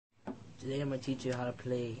Today I'm gonna teach you how to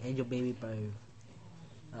play Angel Baby by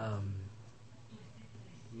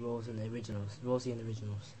Rosie and the Originals.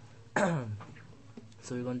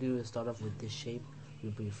 So we're gonna do is start off with this shape.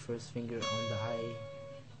 You put your first finger on the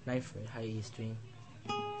ninth fret, high E string,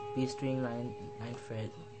 B string, ninth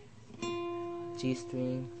fret, G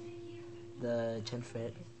string, the 10th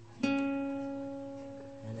fret,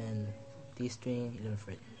 and then D string, 11th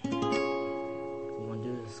fret. What we're gonna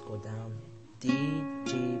do is go down D,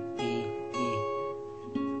 G, B, E.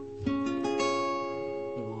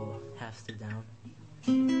 It will half step down.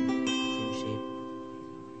 Same shape.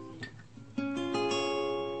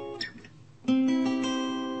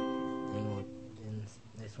 Then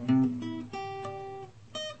next one.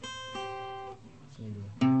 So we do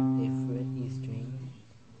 8th fret E string,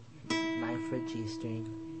 9th fret G string,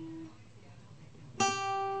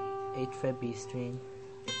 8th fret B string.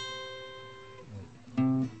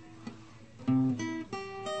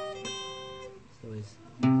 So it's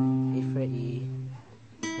 8th fret E,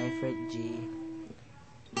 9th fret G,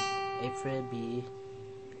 8th fret B,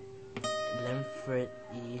 11th fret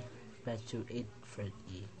E, back to 8th fret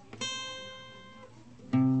E.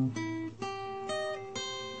 And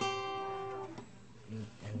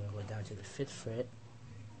we'll go down to the 5th fret,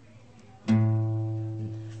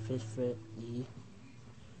 5th fret E,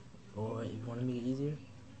 or if you want to make it easier,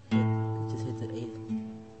 just hit the 8th.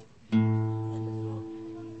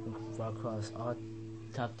 Across all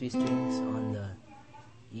top 3 strings on the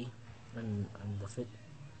E and on the 5th.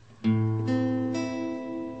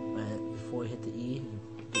 But before you hit the E, you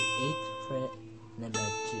do 8th fret and then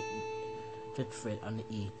back to 5th fret on the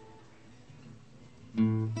E. You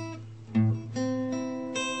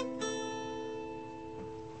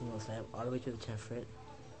know, slide all the way to the 10th fret.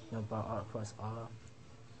 You know, bar all across all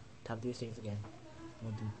top 3 strings again.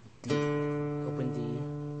 We'll do D, open D,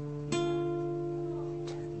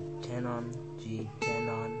 10 on G, 10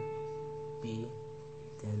 on B,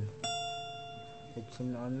 then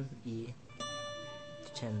 15 on E,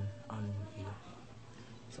 10 on E.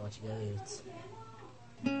 So altogether it's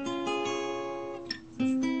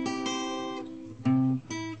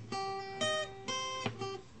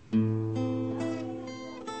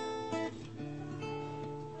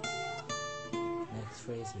next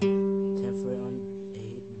phrase is 10th fret on A,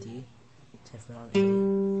 D, 10th fret on A,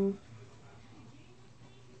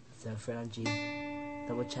 7th fret on G,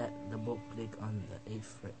 double click on the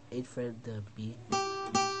 8th fret the B,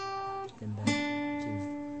 then back to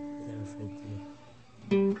 7th fret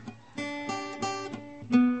D, and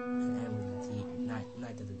end with the D,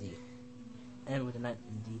 ninth of the D, end with the ninth of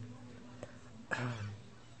the D.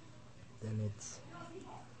 Then it's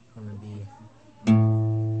gonna be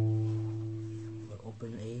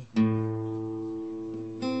open A.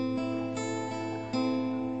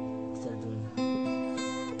 Instead of doing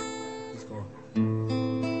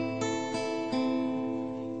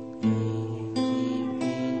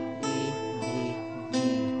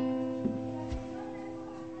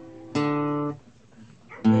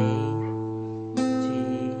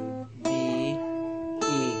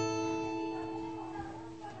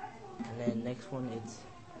next one, it's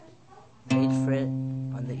 8th fret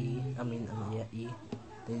on the E, E,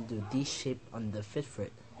 then do D shape on the 5th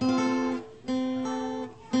fret. Same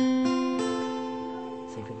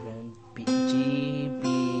thing, B, G, B,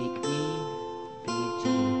 E, B, G.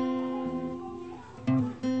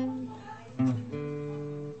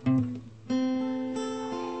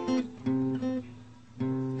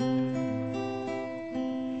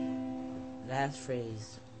 Last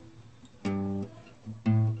phrase.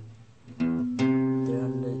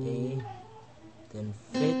 Then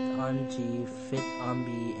 5th on G, 5th on B,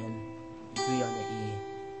 and 3 on the E.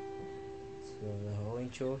 So the whole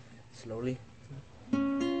intro, slowly.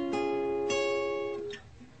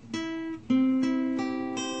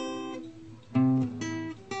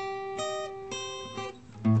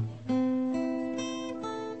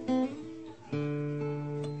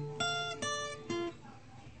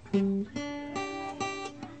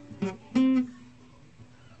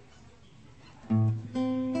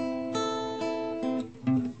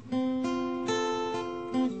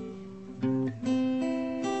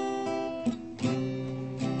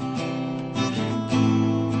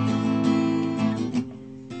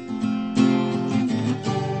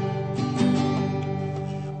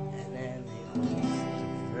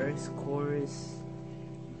 Chorus,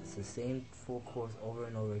 it's the same full chorus over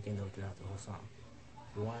and over again throughout the whole song.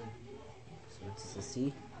 So it's a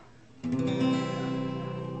C,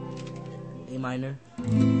 A minor,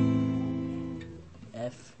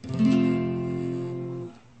 F,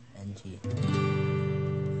 and G.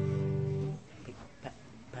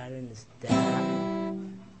 Pattern is that.